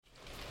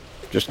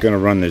Just going to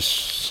run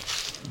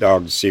this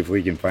dog to see if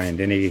we can find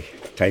any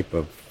type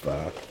of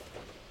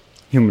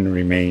human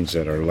remains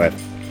that are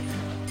left.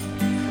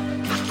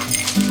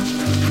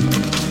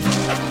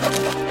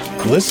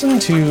 Listen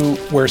to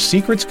Where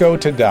Secrets Go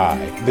to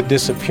Die, The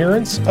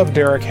Disappearance of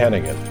Derek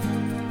Hennigan.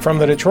 From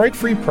the Detroit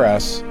Free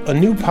Press, a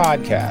new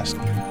podcast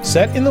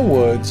set in the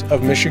woods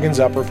of Michigan's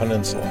Upper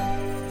Peninsula.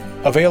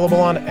 Available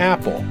on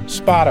Apple,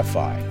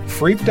 Spotify,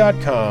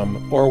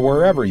 Freep.com, or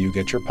wherever you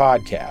get your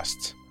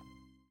podcasts.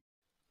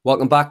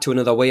 Welcome back to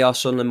another We Are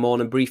Sunderland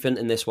morning briefing,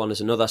 and this one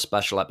is another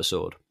special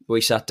episode. We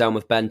sat down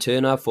with Ben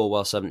Turner of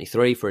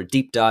Fulwell73 for a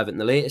deep dive into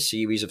the latest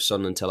series of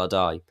Sunderland Till I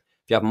Die. If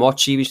you haven't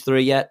watched Series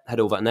 3 yet,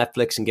 head over to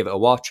Netflix and give it a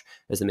watch,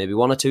 as there may be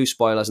one or two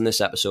spoilers in this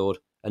episode,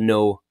 and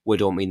no, we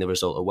don't mean the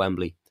result at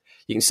Wembley.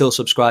 You can still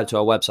subscribe to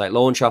our website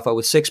launch offer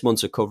with 6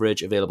 months of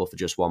coverage available for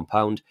just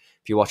 £1.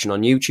 If you're watching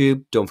on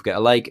YouTube, don't forget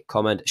to like,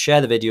 comment, share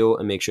the video,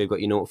 and make sure you've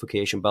got your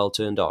notification bell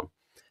turned on.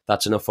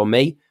 That's enough from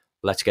me.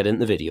 Let's get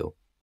into the video.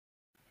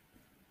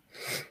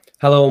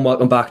 Hello and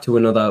welcome back to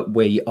another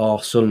We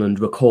Are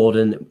Sunderland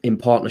recording in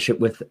partnership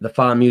with the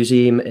Fan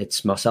Museum.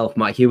 It's myself,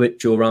 Matt Hewitt,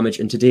 Joe Ramage,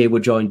 and today we're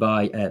joined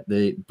by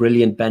the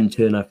brilliant Ben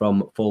Turner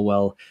from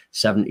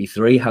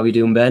Fulwell73. How are you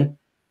doing, Ben?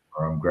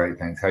 I'm great,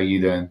 thanks. How are you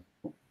doing?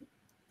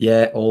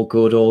 Yeah, all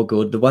good, all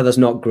good. The weather's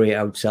not great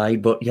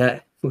outside, but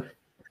yeah, we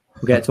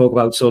get to talk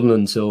about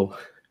Sunderland, so...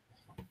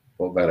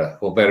 What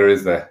better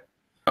is there?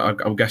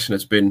 I'm guessing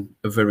it's been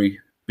a very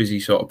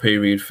busy sort of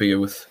period for you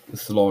with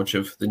the launch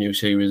of the new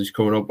series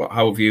coming up. But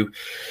how have you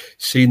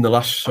seen the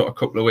last sort of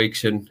couple of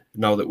weeks, and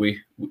now that we're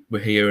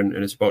here and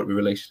it's about to be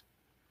released?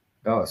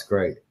 Oh, it's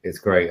great. It's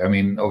great. I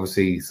mean,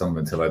 obviously,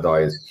 Sunderland Till I Die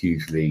is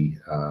hugely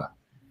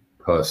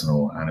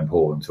personal and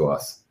important to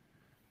us.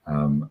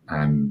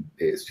 And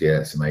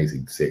it's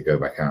amazing to see it go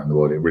back out in the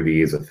world. It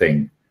really is a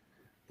thing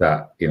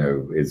that,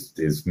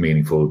 is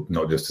meaningful,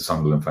 not just to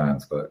Sunderland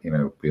fans, but,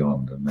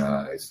 beyond. And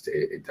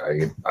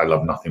I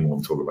love nothing more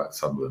than talking about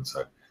Sunderland.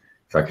 So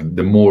if I can,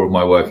 the more of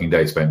my working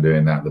day spent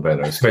doing that, the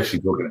better, especially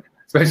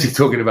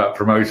talking about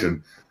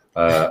promotion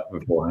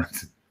beforehand.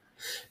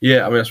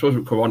 Yeah, I mean, I suppose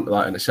we'll come on to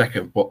that in a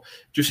second, but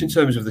just in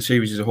terms of the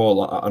series as a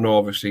whole, I know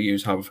obviously you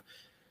have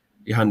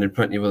your hand in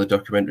plenty of other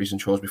documentaries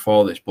and shows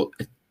before this, but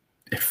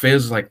it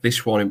feels like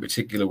this one in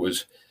particular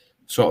was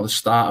sort of the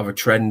start of a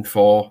trend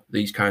for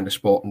these kind of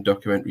sport and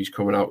documentaries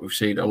coming out. We've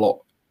seen a lot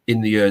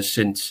in the years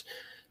since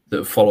that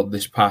have followed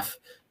this path.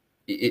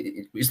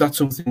 Is that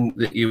something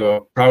that you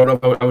are proud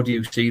of? How do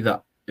you see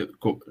that,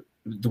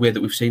 the way that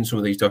we've seen some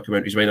of these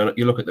documentaries? I mean,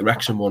 you look at the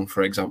Wrexham one,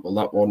 for example,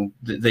 that one,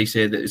 they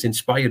say that it's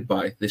inspired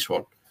by this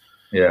one.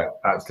 Yeah,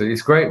 absolutely.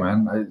 It's great,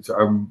 man. I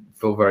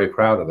feel very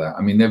proud of that.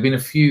 I mean, there have been a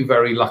few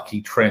very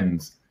lucky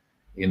trends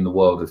in the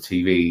world of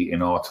TV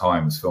in our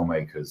time as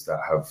filmmakers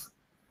that have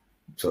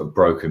sort of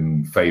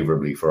broken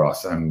favourably for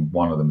us, and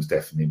one of them has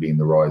definitely been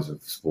the rise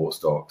of sports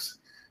docs.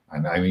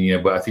 And I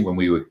mean, but I think when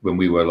we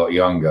were a lot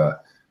younger,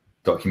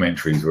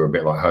 documentaries were a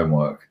bit like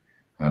homework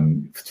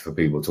and for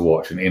people to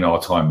watch. And in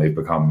our time, they've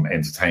become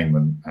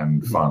entertainment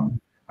and fun.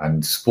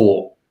 And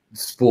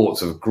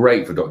sports are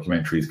great for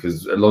documentaries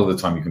because a lot of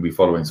the time you can be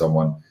following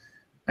someone,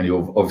 and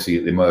you're obviously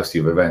at the mercy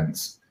of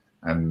events.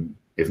 And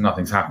if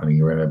nothing's happening,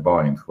 you're in a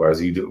bind. Whereas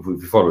if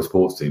you follow a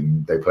sports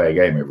team, they play a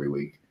game every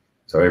week.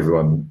 So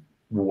everyone,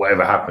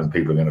 whatever happens,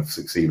 people are going to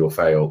succeed or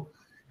fail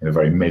in a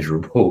very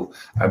measurable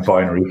and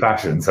binary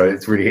fashion. So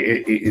it's really,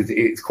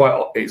 it's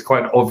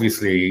quite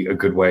obviously a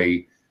good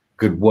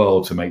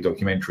world to make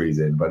documentaries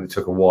in, but it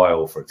took a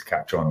while for it to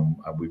catch on,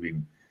 and we've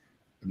been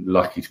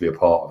lucky to be a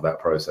part of that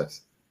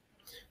process.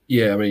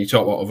 Yeah, I mean, you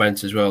talk about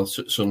events as well.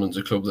 Sunderland's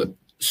a club that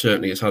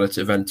certainly has had its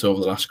events over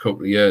the last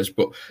couple of years,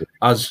 but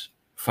as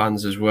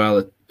fans as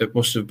well, it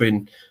must have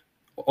been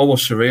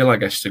almost surreal, I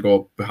guess, to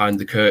go behind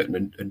the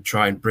curtain and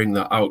try and bring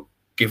that out,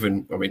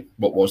 given, I mean,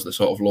 what was the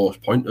sort of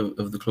lowest point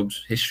of the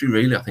club's history,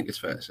 really, I think it's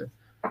fair to say.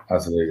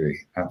 Absolutely.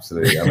 I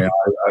mean,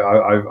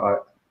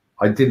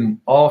 I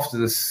didn't, after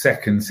the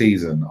second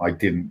season, I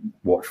didn't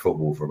watch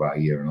football for about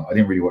a year. And I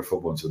didn't really watch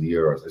football until the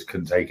Euros. I just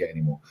couldn't take it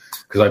anymore.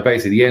 Because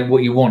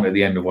what you want at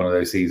the end of one of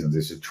those seasons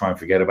is to try and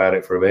forget about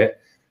it for a bit,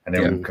 and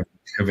then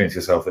convince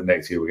yourself that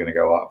next year we're going to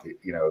go up,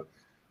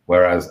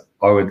 Whereas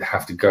I would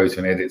have to go to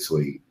an edit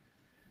suite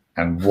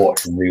and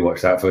watch and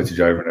rewatch that footage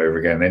over and over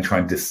again, and then try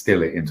and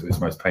distill it into its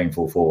most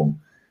painful form,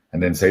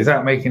 and then say, is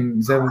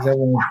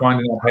everyone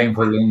finding that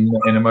painful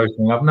and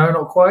emotional enough? No,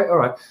 not quite. All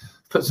right,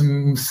 put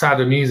some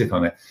sadder music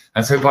on it.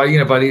 And so by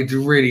it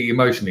really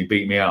emotionally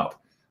beat me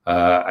up,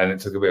 and it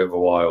took a bit of a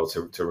while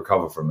to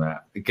recover from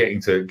that.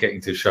 Getting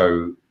to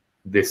show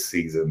this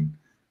season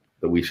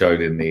that we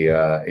showed in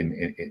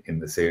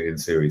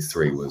series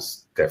 3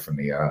 was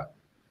definitely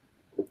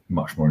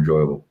much more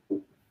enjoyable.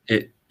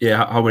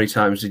 How many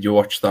times did you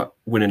watch that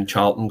winning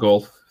Charlton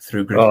goal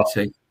through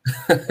Gritty?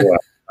 Yeah,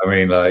 I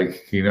mean,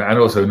 and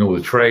also in all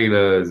the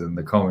trailers and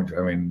the commentary.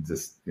 I mean,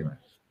 just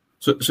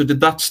So did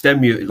that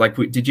stem you?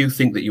 Did you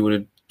think that you would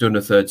have done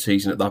a third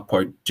season at that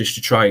point, just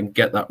to try and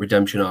get that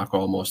redemption arc?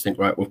 Almost think,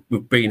 right,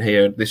 we've been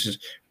here. This has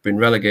been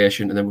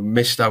relegation, and then we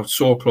missed out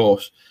so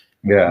close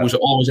Yeah. Was it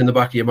always in the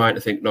back of your mind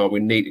to think, no, we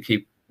need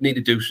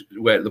to do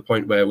where to the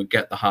point where we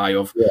get the high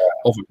of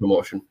a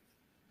promotion?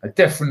 I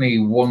definitely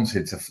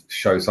wanted to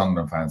show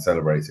Sunderland fans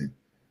celebrating.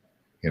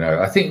 You know,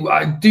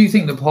 I do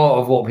think that part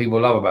of what people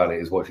love about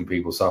it is watching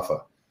people suffer.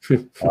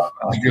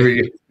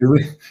 Because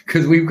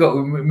we've got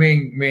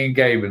me and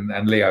Gabe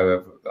and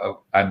Leo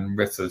and the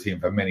rest of the team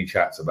have had many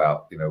chats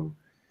about, you know,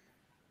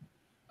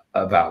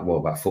 about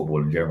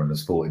football in general and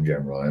sport in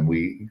general, and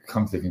we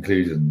come to the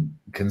conclusion,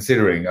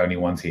 considering only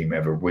one team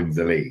ever wins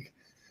the league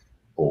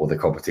or the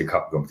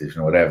cup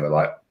competition or whatever,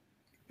 like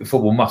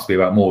football must be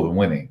about more than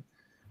winning.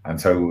 And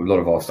so a lot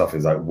of our stuff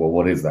is like, well,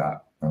 what is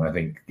that? And I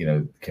think, you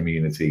know,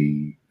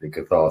 community, the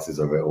catharsis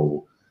of it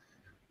all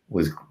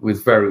was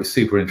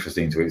super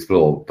interesting to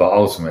explore. But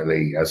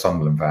ultimately, as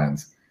Sunderland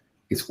fans,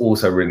 it's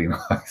also really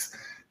nice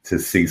to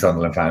see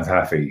Sunderland fans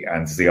happy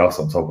and to see us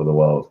on top of the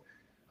world.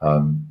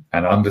 And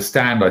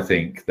understand, I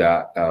think,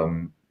 that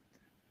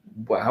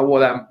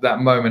what that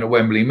moment at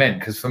Wembley meant.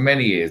 Because for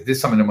many years, this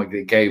is something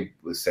that Gabe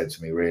was said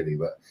to me, really,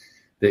 but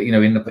that, you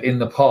know, in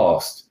the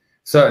past,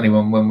 certainly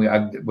when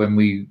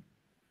we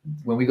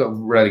got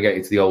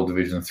relegated to the old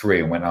Division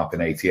 3 and went up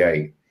in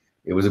 '88,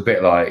 it was a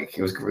bit like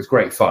it was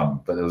great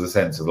fun, but there was a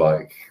sense of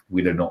like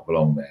we did not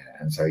belong there.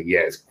 And so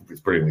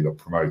it's brilliant we got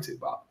promoted,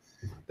 but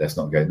let's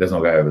not go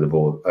over the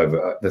board.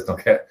 Let's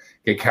not get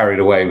carried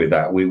away with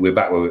that. We're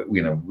back where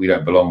we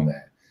don't belong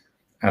there.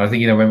 And I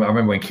think, you know, I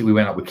remember when we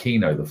went up with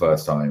Keno the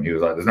first time, he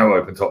was like, "There's no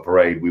open top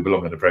parade. We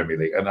belong in the Premier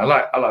League." And I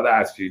like that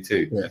attitude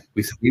too. Yeah.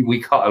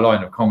 We cut a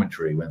line of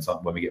commentary when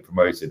we get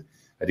promoted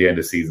at the end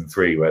of season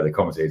 3, where the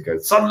commentators go,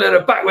 "Sunderland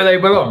are back where they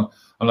belong."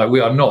 I'm like, we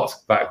are not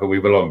back where we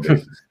belong.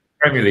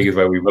 Premier League is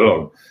where we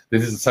belong.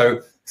 This is so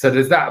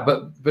there's that.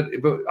 But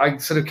I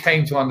sort of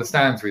came to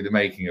understand through the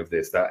making of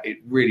this that it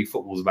really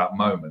football's about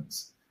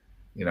moments,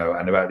 you know,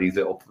 and about these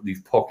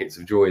pockets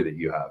of joy that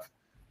you have.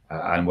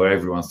 And where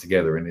everyone's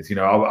together, and it's, you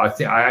know, I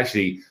think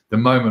the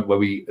moment where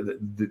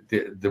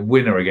the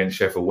winner against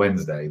Sheffield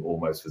Wednesday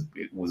almost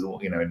was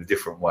you know, in a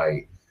different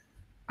way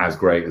as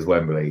great as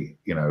Wembley,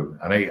 you know.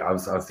 And I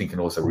was thinking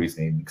also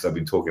recently, because I've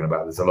been talking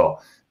about this a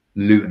lot,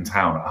 Luton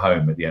Town at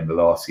home at the end of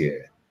last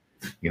year,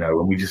 you know,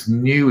 when we just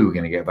knew we were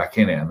going to get back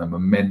in it, and the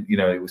moment, you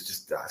know, it was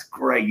just, that's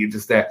great. You're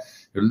just there,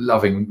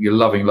 you're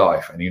loving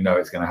life, and you know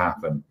it's going to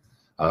happen.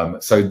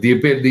 So the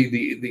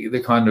ability,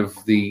 the kind of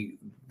the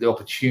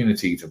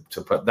opportunity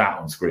to put that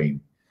on screen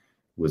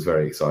was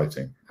very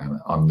exciting and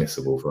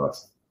unmissable for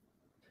us.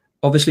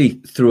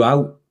 Obviously,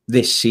 throughout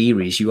this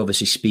series, you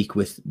obviously speak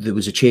with, there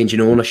was a change in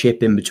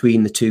ownership in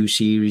between the two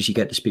series. You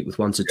get to speak with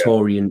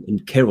Wansatori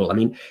and Kirill. I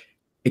mean,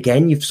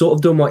 again, you've sort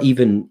of done what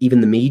even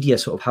the media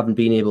sort of haven't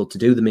been able to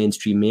do, the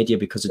mainstream media,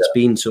 because it's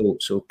been so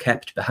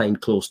kept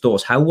behind closed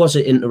doors. How was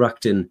it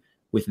interacting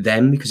with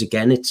them? Because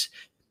again, it's,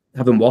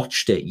 having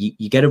watched it,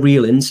 you get a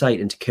real insight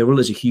into Kirill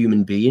as a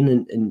human being,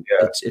 and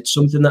it's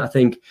something that I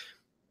think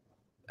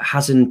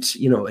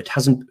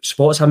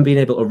sports haven't been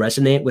able to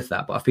resonate with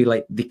that, but I feel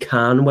like they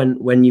can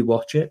when you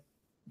watch it.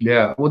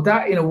 Yeah, well,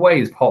 that in a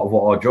way is part of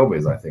what our job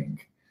is, I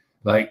think.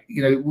 Like,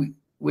 you know,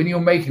 when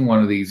you're making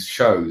one of these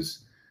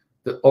shows,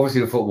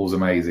 obviously the football's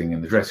amazing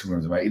and the dressing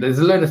room's amazing. There's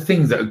a load of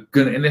things that are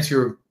going to, unless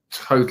you're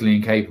totally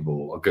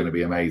incapable, are going to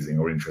be amazing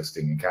or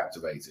interesting and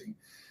captivating.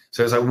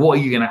 So it's like, what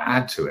are you going to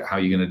add to it? How are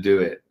you going to do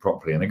it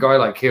properly? And a guy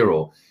like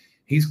Kirill,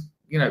 he's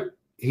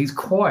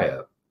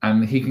quiet,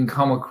 and he can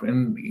come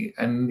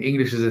and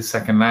English is his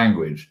second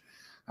language,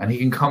 and he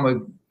can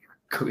come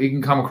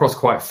across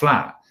quite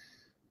flat.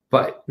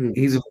 But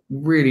he's a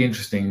really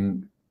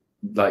interesting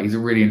guy. He's a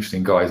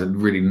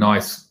really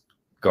nice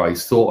guy.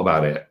 He's thought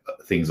about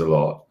things a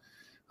lot,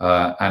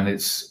 and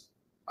it's,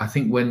 I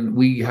think, when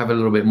we have a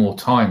little bit more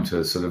time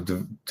to sort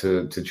of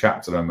to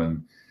chat to them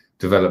and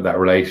develop that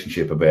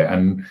relationship a bit,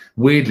 and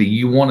weirdly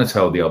you want to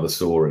tell the other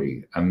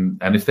story,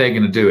 and if they're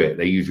going to do it,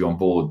 they're usually on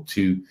board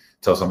to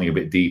tell something a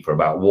bit deeper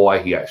about why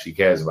he actually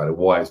cares about it,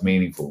 why it's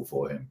meaningful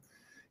for him,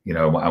 you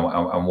know,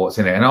 and what's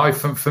in it. And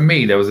for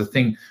me, there was a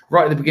thing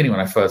right at the beginning when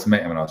I first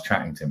met him and I was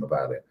chatting to him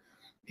about it.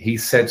 He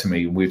said to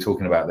me, we were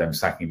talking about them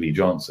sacking Lee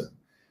Johnson,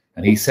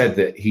 and he said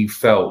that he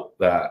felt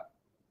that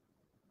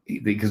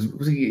because at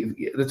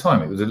the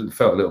time it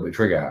felt a little bit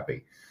trigger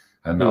happy,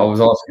 and I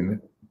was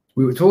asking.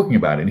 We were talking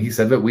about it, and he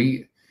said, "Look,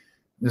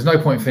 there's no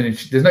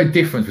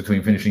difference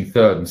between finishing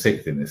 3rd and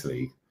 6th in this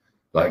league.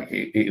 Like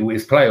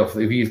it's playoff.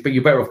 But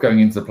you're better off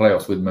going into the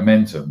playoffs with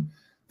momentum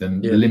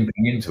than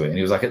limping into it." And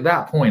he was like, "At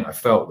that point, I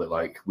felt that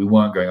like we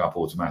weren't going up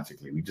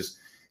automatically. We just,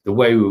 the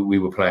way we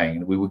were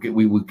playing, we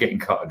were getting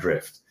cut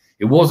adrift.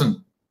 It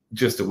wasn't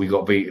just that we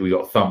got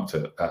thumped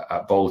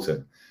at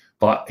Bolton,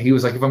 but he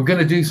was like, if I'm going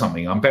to do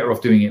something, I'm better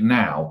off doing it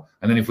now.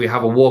 And then if we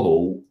have a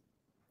wobble,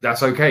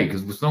 that's okay,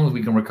 because as long as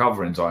we can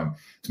recover in time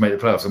to make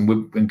the playoffs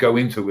and go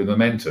into it with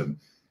momentum,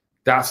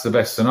 that's the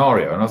best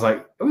scenario." And I was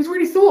like, oh, he's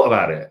really thought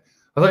about it.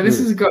 I was like,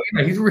 this is a guy, you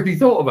know, he's really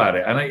thought about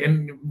it, and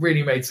it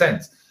really made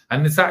sense.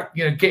 And it's that,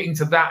 you know, getting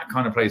to that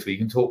kind of place where you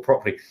can talk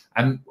properly.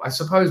 And I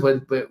suppose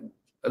but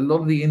a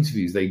lot of the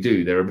interviews they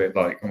do, they're a bit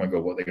like, oh my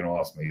God, what are they going to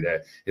ask me?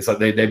 It's like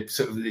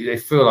they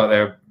feel like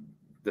they're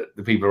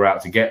the people are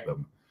out to get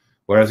them.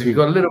 Whereas if you've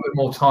got a little bit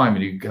more time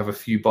and you have a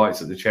few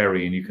bites at the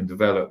cherry and you can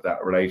develop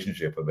that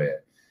relationship a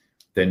bit,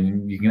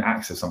 then you can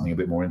access something a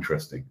bit more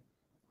interesting.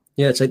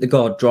 Yeah, it's like the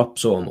guard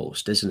drops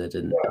almost, isn't it?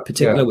 And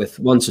particularly with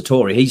Juan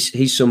Sartori,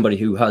 he's somebody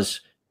who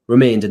has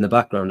remained in the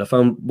background. I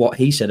found what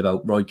he said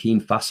about Roy Keane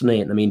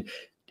fascinating. I mean,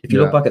 if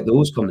you look back at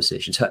those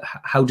conversations,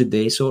 how did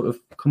they sort of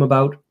come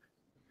about?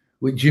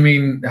 Do you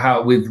mean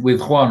how with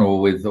Juan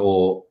or with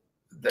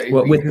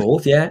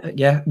both?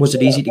 Yeah. Was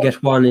it easy to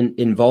get Juan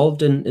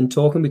involved in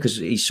talking, because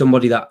he's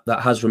somebody that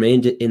has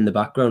remained in the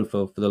background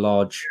for the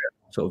large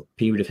sort of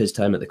period of his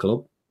time at the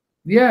club?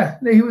 Yeah,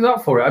 he was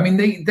up for it. I mean,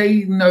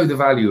 they know the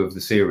value of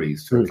the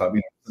series to a club.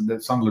 You know,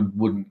 that Sunderland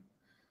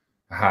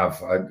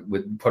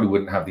probably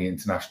wouldn't have the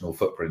international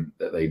footprint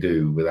that they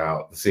do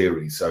without the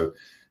series. So,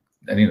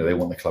 and you know, they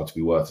want the club to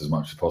be worth as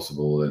much as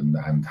possible and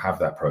have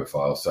that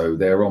profile. So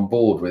they're on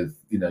board with,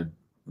 you know,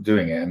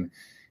 doing it. And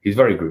he's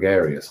very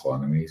gregarious,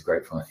 Juan. I mean, he's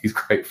great fun. He's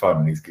great fun,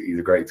 and he's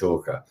a great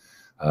talker.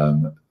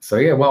 So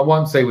yeah, well,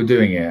 once they were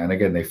doing it, and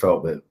again they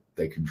felt that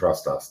they can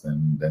trust us,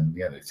 then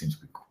yeah, they seem to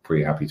be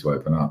pretty happy to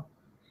open up.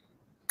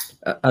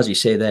 As you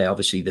say there,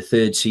 obviously the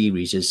third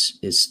series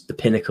is the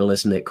pinnacle,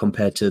 isn't it,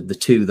 compared to the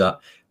two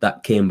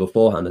that came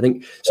beforehand. I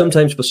think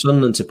sometimes for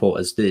Sunderland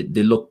supporters, they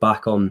look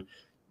back on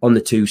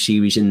the two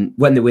series, and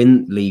when they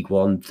win League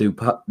One through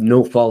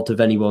no fault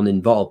of anyone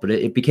involved, but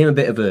it became a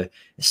bit of a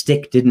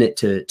stick, didn't it,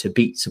 to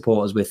beat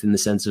supporters with, in the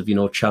sense of, you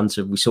know, chance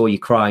of, we saw you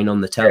crying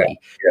on the telly.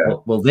 Yeah.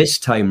 Well, this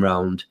time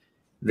round,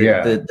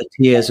 the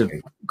tears of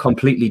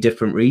completely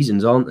different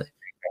reasons, aren't they?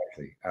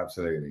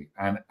 Absolutely.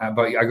 And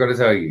but I got to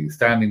tell you,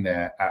 standing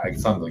there at a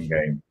Sunderland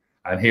game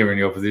and hearing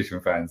the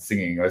opposition fans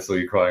singing "I Saw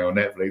You Crying" on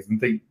Netflix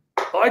and think,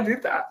 I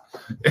did that.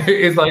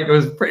 It's like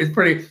it's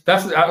pretty.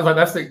 That's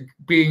like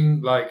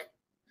being like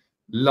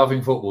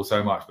loving football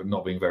so much but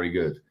not being very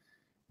good.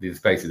 It's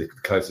basically the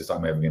closest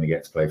I'm ever going to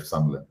get to play for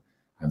Sunderland.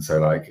 And so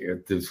like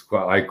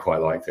I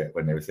quite liked it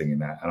when they were singing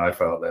that, and I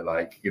felt that,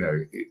 like, you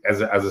know,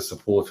 as a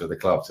supporter of the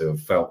club, to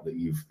have felt that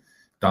you've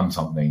done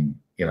something,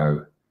 you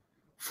know,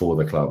 for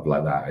the club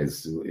like that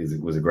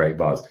was a great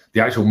buzz.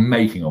 The actual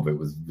making of it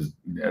was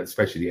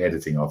especially the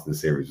editing after the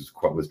series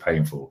was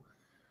painful,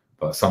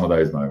 but some of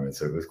those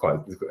moments, it was quite,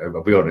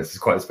 I'll be honest, it's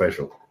quite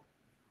special.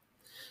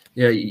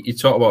 Yeah, you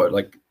talk about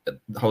like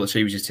how the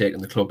series is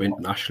taking the club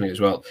internationally as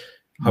well.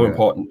 How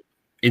important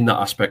in that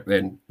aspect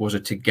then was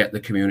it to get the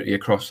community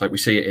across? Like we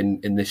see it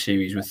in this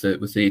series with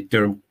the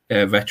Durham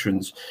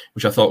veterans,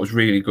 which I thought was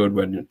really good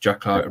when Jack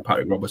Clark and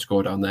Patrick Roberts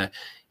go down there.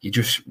 You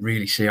just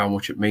really see how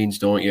much it means,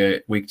 don't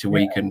you, week to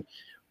week, and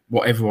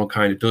what everyone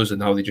kind of does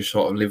and how they just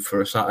sort of live for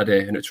a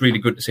Saturday. And it's really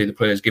good to see the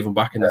players give them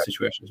back in that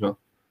situation as well.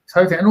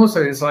 Totally. And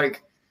also it's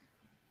like,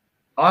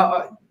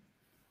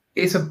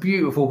 it's a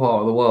beautiful part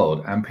of the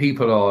world, and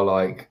people are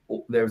like,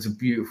 there's a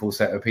beautiful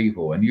set of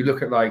people. And you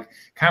look at like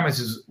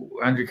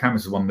Andrew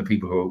Camus is one of the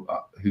people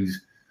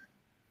who's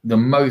the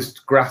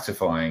most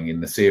gratifying in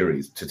the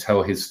series to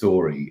tell his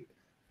story,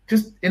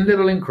 just in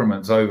little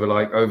increments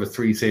over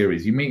 3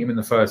 series. You meet him in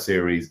the first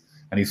series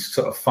and he's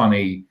sort of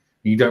funny.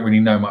 You don't really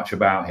know much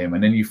about him,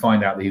 and then you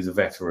find out that he's a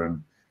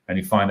veteran, and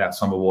you find out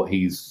some of what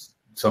he's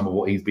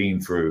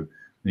been through.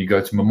 And you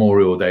go to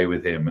Memorial Day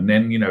with him, and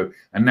then, you know,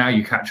 and now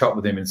you catch up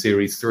with him in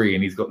series 3,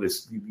 and he's got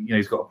this, you know,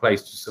 he's got a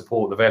place to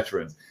support the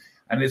veterans,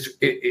 and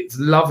it's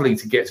lovely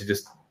to get to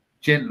just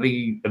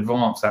gently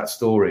advance that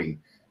story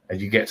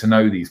as you get to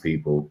know these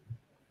people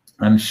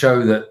and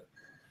show that,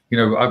 you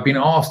know, I've been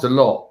asked a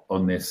lot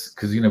on this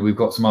because, you know, we're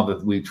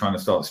trying to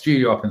start a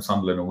studio up in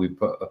Sunderland, and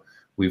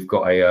we've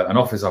got an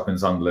office up in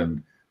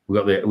Sunderland.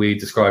 We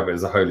describe it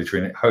as the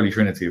holy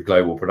trinity of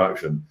global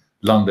production: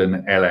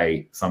 London,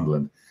 LA,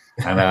 Sunderland,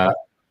 and.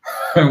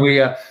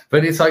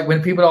 But it's like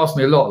when people ask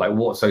me a lot, like,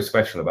 what's so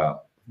special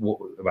about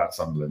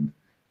Sunderland,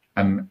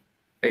 and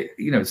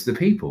you know, it's the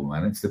people,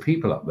 man. It's the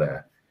people up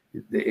there.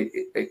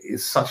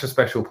 It's such a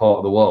special part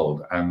of the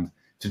world, and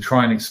to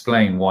try and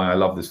explain why I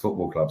love this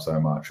football club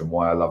so much and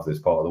why I love this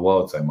part of the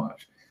world so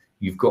much,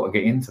 you've got to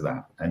get into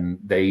that, and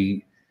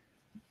they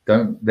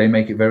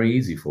make it very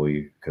easy for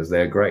you because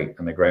they're great,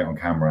 and they're great on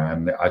camera.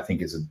 And I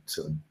think it's a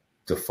sort of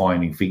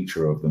defining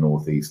feature of the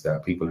Northeast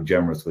that people are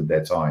generous with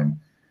their time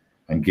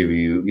and give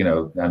you, you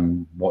know,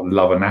 and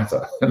love a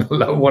natter,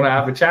 want to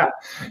have a chat.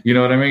 You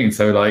know what I mean?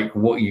 So like,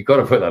 what you got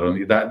to put that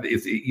on,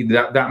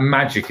 that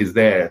magic is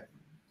there.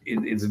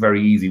 It's a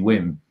very easy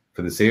win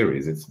for the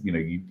series. It's, you know,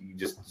 you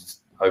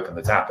just open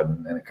the tap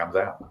and it comes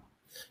out.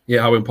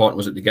 Yeah, how important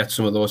was it to get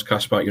some of those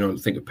cash back? You know,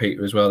 think of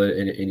Peter as well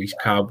in his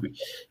cab.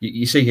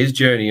 You see his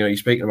journey. You know, you're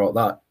speaking about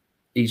that.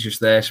 He's just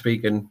there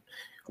speaking.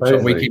 So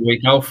week in,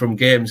 week out from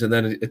games, and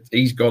then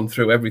he's gone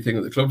through everything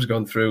that the club's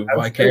gone through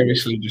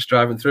vicariously, just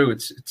driving through.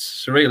 It's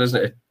surreal,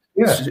 isn't it?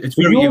 Yeah, it's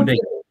very unique.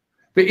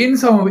 But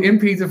in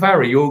Peter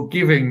Farry, you're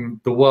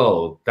giving the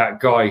world that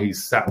guy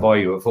who's sat by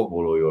you at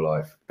football all your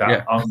life.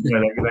 That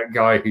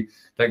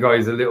guy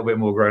is a little bit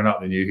more grown up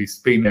than you. Who's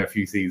been there a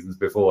few seasons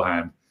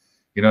beforehand.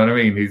 You know what I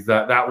mean? He's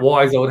that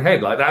wise old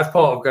head. Like, that's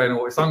part of going to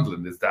watch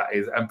Sunderland.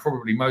 And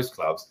probably most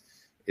clubs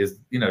is,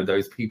 you know,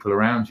 those people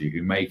around you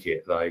who make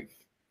it like.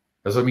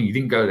 That's what I mean. You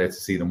didn't go there to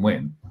see them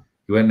win.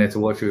 You went there to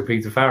watch it with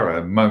Peter Farrer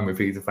and moan with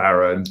Peter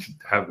Farrer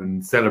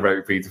and celebrate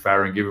with Peter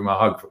Farrer and give him a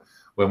hug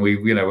when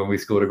we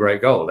scored a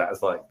great goal.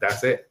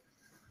 That's it.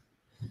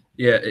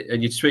 Yeah,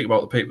 and you speak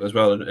about the people as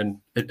well, and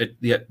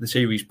the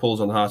series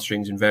pulls on the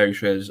heartstrings in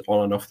various ways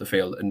on and off the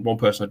field. And one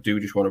person I do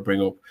just want to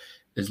bring up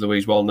is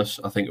Louise Walnes.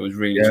 I think it was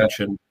really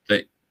touching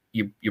that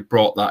you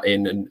brought that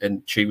in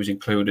and she was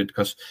included,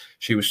 because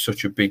she was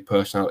such a big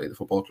personality at the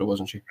football club,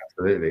 wasn't she?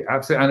 Absolutely.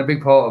 And a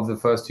big part of the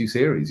first two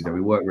series.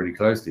 We worked really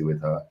closely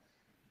with her.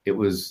 It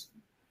was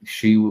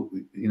she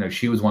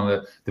was one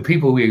of the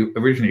people we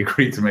originally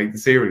agreed to make the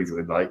series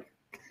with.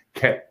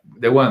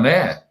 They weren't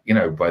there,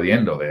 by the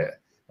end of it.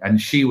 And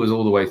she was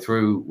all the way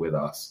through with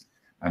us,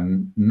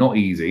 and not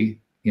easy.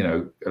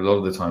 A lot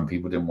of the time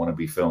people didn't want to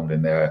be filmed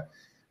in their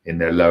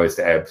lowest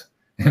ebb,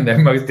 in their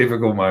most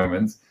difficult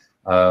moments.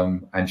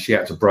 And she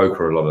had to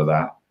broker a lot of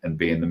that and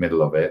be in the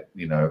middle of it,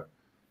 when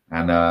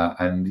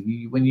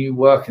you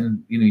work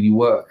and, you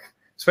work,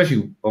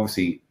 especially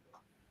obviously,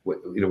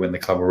 when the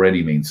club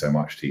already means so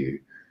much to you,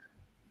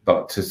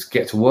 but to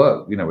get to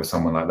work, with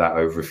someone like that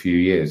over a few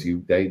years,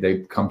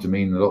 they come to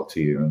mean a lot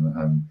to you.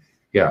 And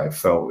yeah, it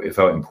felt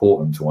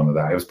important to honor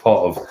that. It was part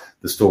of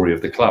the story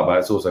of the club.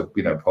 It's also,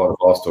 part of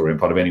our story and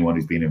part of anyone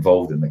who's been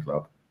involved in the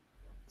club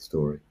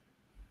story.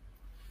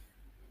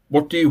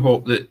 What do you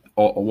hope that,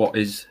 or what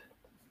is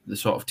the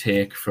sort of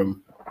take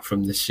from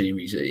this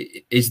series?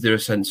 Is there a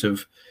sense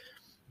of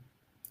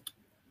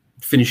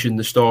finishing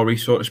the story,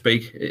 so to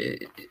speak?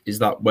 Is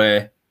that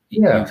where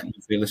you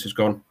feel this has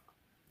gone?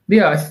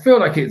 Yeah, I feel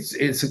like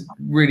it's a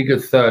really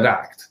good third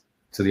act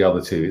to the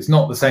other two. It's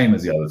not the same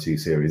as the other two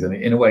series, and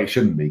in a way it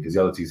shouldn't be, because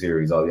the other two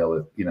series are the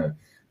other,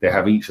 they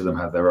have, each of them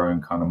have their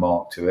own kind of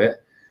mark to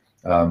it.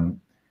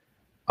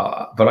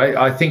 But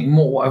I think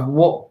more of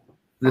what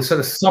the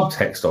sort of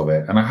subtext of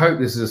it, and I hope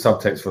this is a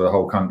subtext for the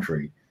whole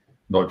country,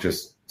 not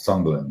just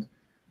Sunderland,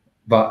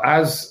 but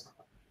as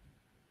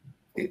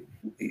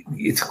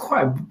it's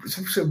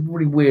a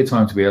really weird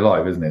time to be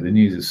alive, isn't it? The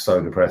news is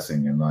so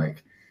depressing, and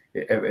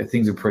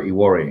things are pretty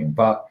worrying.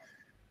 But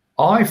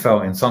I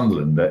felt in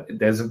Sunderland that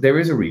there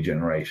is a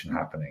regeneration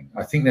happening.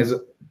 I think there's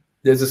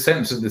a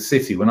sense of the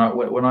city.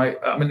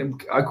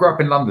 I grew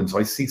up in London, so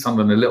I see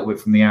Sunderland a little bit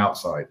from the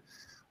outside,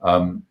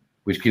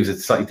 which gives a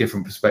slightly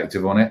different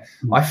perspective on it.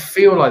 I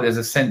feel like there's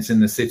a sense in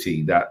the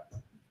city that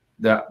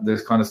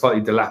this kind of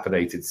slightly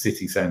dilapidated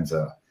city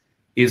centre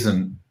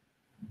isn't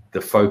the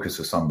focus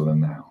of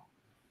Sunderland now.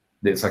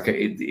 It's like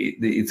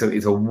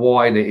it's a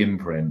wider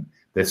imprint.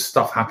 There's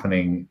stuff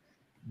happening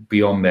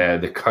beyond there.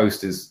 The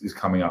coast is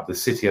coming up. The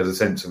city has a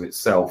sense of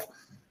itself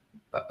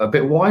a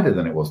bit wider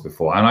than it was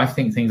before. And I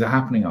think things are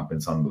happening up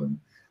in Sunderland.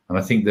 And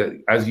I think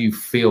that as you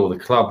feel the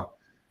club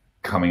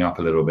coming up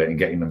a little bit and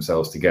getting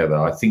themselves together,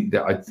 I think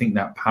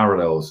that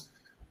parallels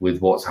with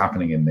what's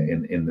happening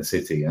in the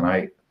city. And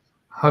I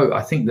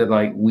think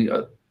that we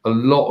a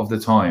lot of the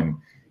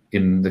time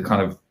in the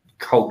kind of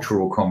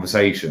cultural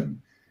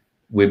conversation,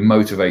 we're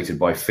motivated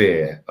by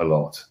fear a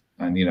lot.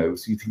 And,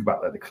 so you think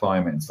about the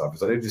climate and stuff,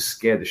 it's like they just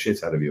scare the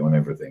shit out of you on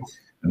everything.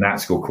 And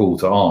that's your call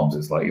to arms.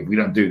 It's like, if we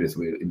don't do this,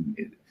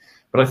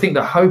 but I think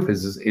the hope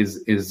is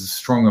a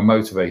stronger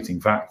motivating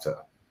factor.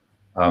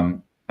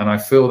 And I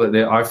feel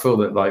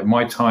that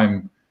my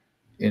time,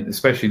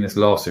 especially in this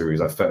last series,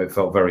 it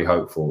felt very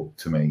hopeful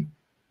to me.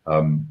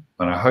 And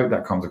I hope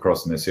that comes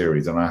across in the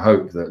series. And I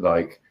hope that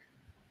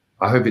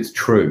I hope it's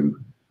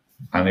true.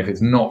 And if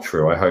it's not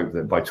true, I hope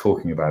that by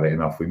talking about it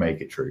enough, we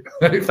make it true.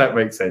 If that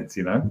makes sense,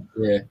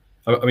 Yeah.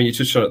 I mean, you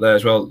touched on it there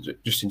as well,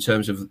 just in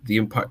terms of the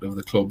impact of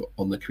the club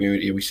on the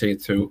community. We see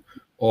it through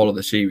all of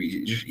the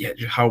series. Just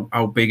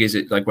how big is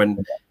it?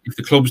 If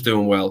the club's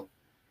doing well,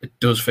 it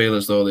does feel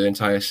as though the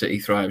entire city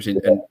thrives,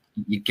 and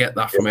you get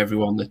that from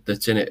everyone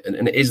that's in it.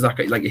 And it is that,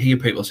 you hear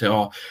people say,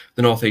 "Oh,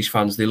 the North East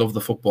fans, they love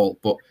the football,"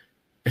 but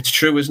it's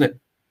true, isn't it?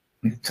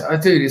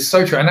 Dude, it's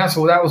so true. And that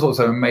was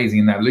also amazing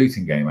in that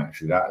Luton game,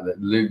 actually. That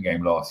Luton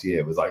game last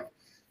year was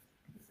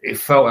it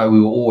felt like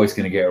we were always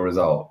going to get a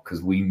result,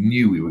 because we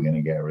knew we were going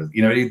to get a result.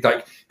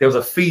 There was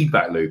a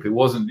feedback loop. It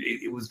wasn't,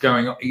 it was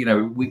going on, it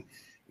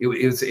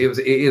is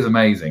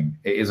amazing.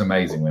 It is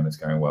amazing when it's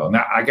going well. And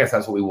I guess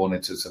that's what we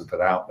wanted to sort of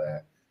put out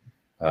there,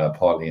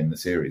 partly in the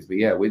series. But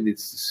yeah,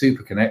 it's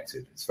super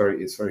connected. It's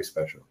very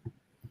special.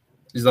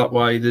 Is that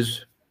why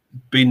there's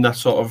been that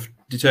sort of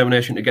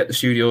determination to get the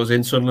studios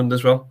in Sunderland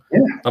as well? Yeah,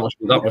 that must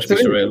be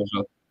surreal as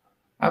well.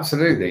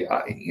 Absolutely.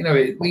 When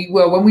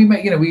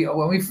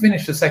we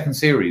finished the second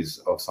series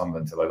of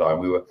Sunderland Till I Die, and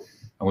we were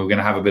going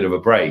to have a bit of a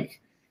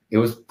break, it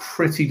was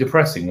pretty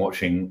depressing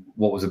watching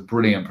what was a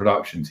brilliant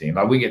production team.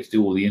 We get to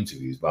do all the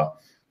interviews, but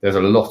there's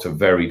a lot of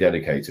very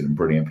dedicated and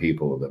brilliant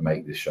people that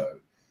make this show,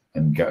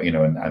 and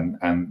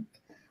and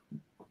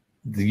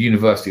the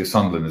University of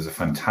Sunderland is a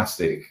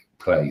fantastic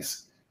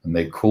place, and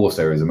the course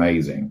there is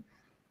amazing.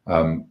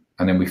 And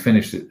then we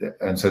finished it,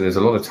 and so there's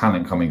a lot of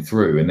talent coming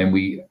through, and then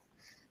we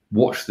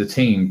watched the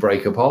team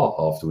break apart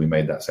after we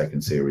made that second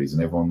series.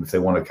 And everyone, if they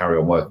want to carry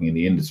on working in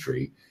the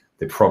industry,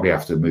 they probably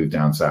have to move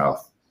down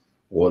south,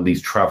 or at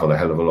least travel a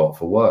hell of a lot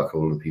for work,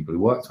 all the people who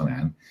worked on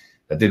it.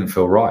 that didn't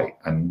feel right.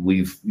 And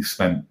we've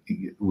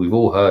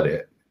all heard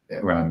it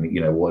around,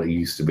 what it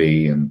used to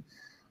be, and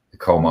the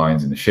coal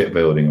mines and the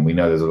shipbuilding, and we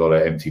know there's a lot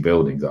of empty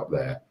buildings up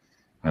there,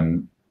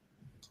 and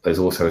there's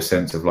also a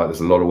sense of like there's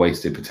a lot of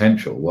wasted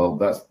potential. Well,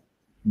 that's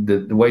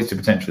the wasted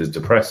potential is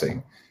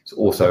depressing. It's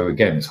also,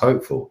 again, it's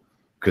hopeful,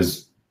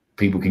 because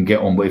people can get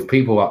on. If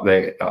people up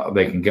there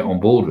they can get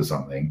on board with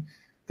something,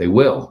 they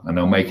will, and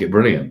they'll make it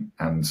brilliant.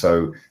 And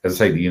so, as I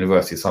say, the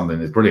University of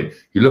Sunderland is brilliant.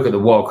 You look at the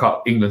World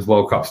Cup, England's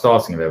World Cup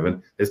starting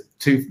 11. There's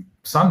 2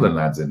 Sunderland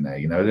lads in there.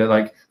 They're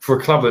like, for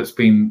a club that's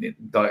been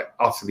like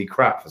utterly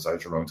crap for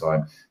such a long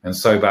time and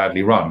so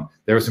badly run,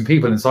 there are some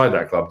people inside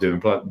that club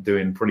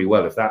doing pretty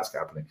well, if that's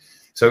happening.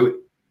 So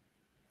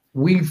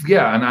we have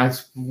a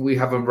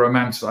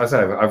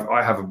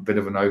I have a bit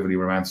of an overly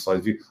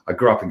romanticized view. I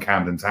grew up in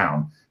Camden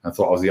Town and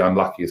thought I was the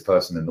unluckiest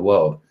person in the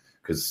world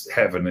because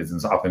heaven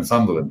is up in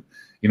Sunderland.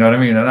 You know what I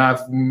mean? And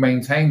I've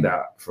maintained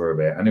that for a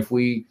bit.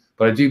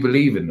 But I do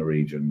believe in the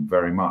region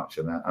very much,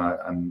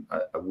 and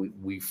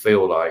we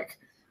feel like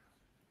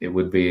it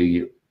would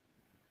be,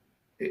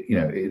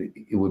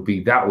 it would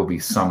be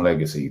some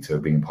legacy to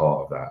have been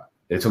part of that.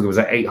 They're talking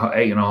about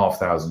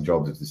 8,500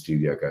 jobs if the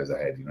studio goes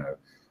ahead,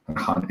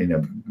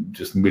 and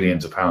just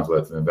millions of pounds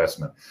worth of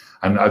investment.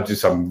 And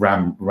I'm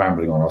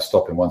rambling on. I'll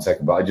stop in 1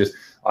 second, but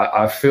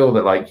I feel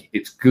that like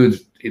it's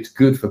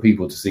good for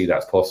people to see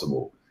that's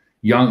possible.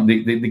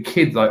 The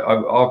kids, like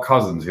our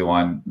cousins who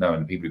I know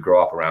and the people who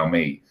grow up around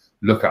me,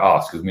 look at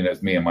us, because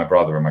it's me and my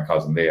brother and my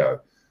cousin Leo,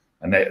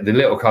 and the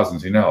little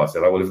cousins who know us,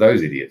 they're like, well, if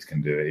those idiots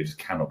can do it, it just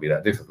cannot be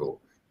that difficult.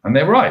 And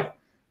they're right,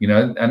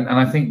 and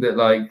I think that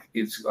like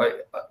it's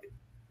like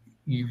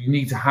you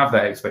need to have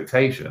that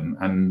expectation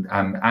and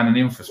an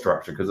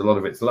infrastructure, because a lot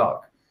of it's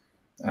luck.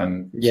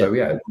 And so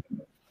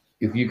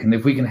if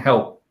we can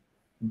help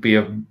be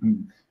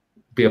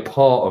a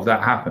part of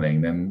that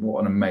happening, then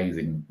what an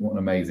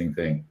amazing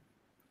thing.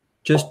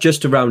 Just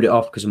to round it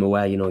off, because I'm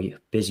aware you're a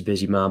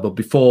busy man, but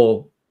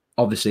before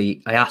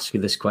obviously I ask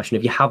you this question,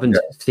 if you haven't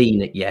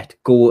seen it yet,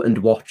 go and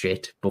watch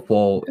it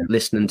before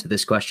listening to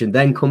this question,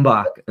 then come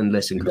back and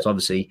listen, because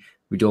obviously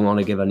we don't want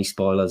to give any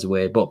spoilers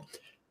away. But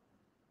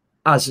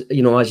as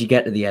you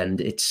get to the end,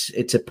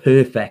 it's a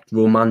perfect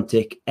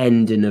romantic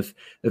ending of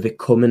it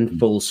coming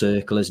full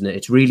circle, isn't it?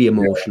 It's really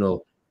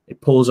emotional.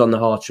 It pulls on the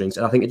heartstrings,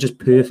 and I think it just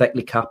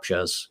perfectly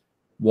captures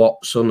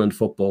what Sunderland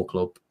Football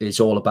Club is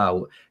all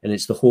about, and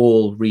it's the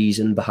whole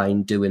reason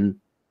behind doing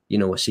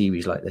a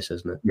series like this,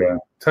 isn't it? Yeah,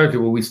 totally.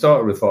 Well, we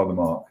started with Father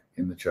Mark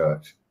in the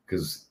church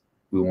because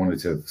we wanted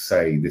to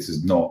say this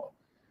is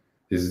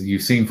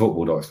you've seen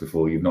football docs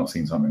before, you've not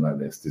seen something like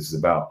this. This is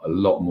about a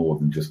lot more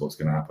than just what's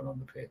going to happen on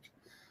the pitch.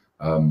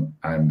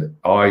 And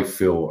I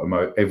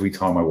feel every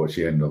time I watch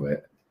the end of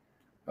it,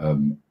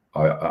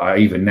 I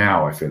even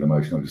now I feel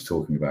emotional just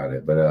talking about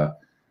it. But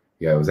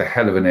it was a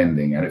hell of an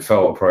ending, and it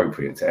felt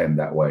appropriate to end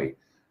that way,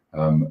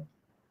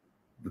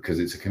 because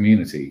it's a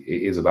community.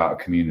 It is about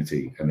a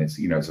community, and it's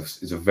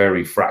it's a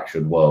very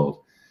fractured world.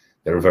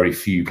 There are very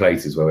few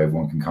places where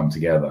everyone can come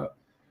together,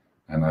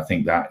 and I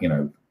think that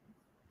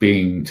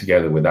being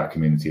together with that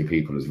community of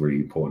people is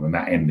really important. And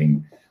that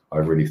ending, I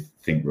really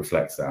think,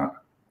 reflects that.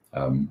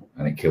 And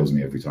it kills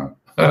me every time,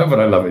 but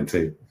I love it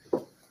too.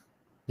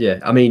 Yeah,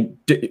 I mean,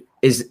 do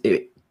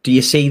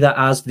you see that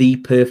as the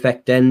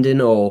perfect ending,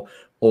 or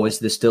is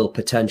there still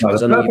potential? No,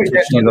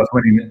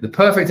 the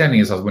perfect ending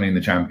is us winning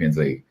the Champions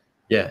League.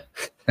 Yeah,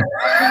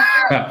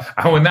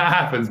 and when that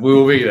happens, we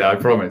will be there. I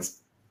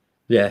promise.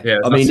 Yeah.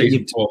 I mean,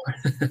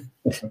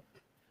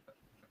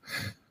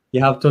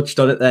 you have touched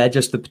on it there,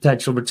 just the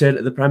potential return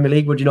to the Premier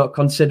League. Would you not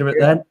consider it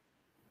then?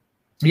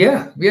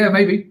 Yeah,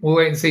 maybe. We'll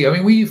wait and see. I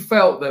mean, we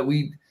felt that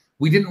we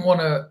didn't want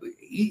to.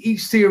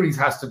 Each series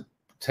has to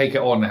take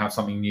it on and have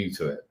something new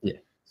to it. Yeah.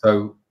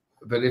 So,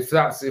 but if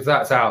that's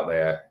out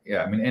there,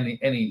 I mean,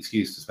 any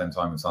excuse to spend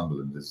time in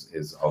Sunderland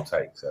is I'll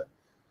take. So,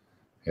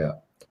 yeah.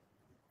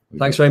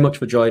 Thanks very much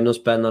for joining us,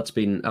 Ben. That's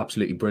been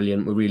absolutely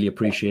brilliant. We really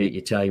appreciate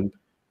your time.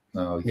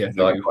 Oh, yeah.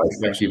 Likewise.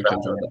 Thank you.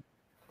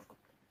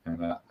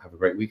 And have a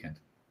great weekend.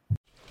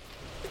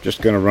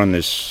 Just going to run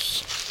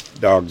this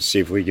dog to see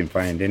if we can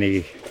find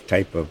any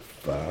type of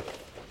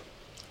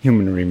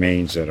human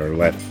remains that are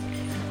left.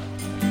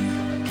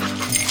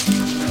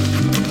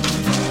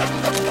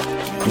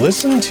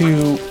 Listen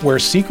to Where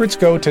Secrets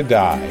Go to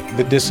Die,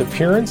 The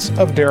Disappearance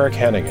of Derek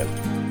Hennigan.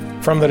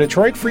 From the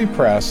Detroit Free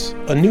Press,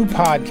 a new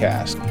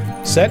podcast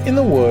set in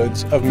the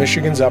woods of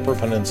Michigan's Upper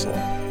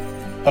Peninsula.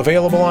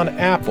 Available on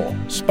Apple,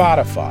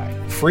 Spotify,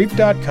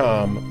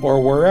 Freep.com,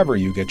 or wherever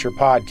you get your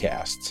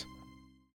podcasts.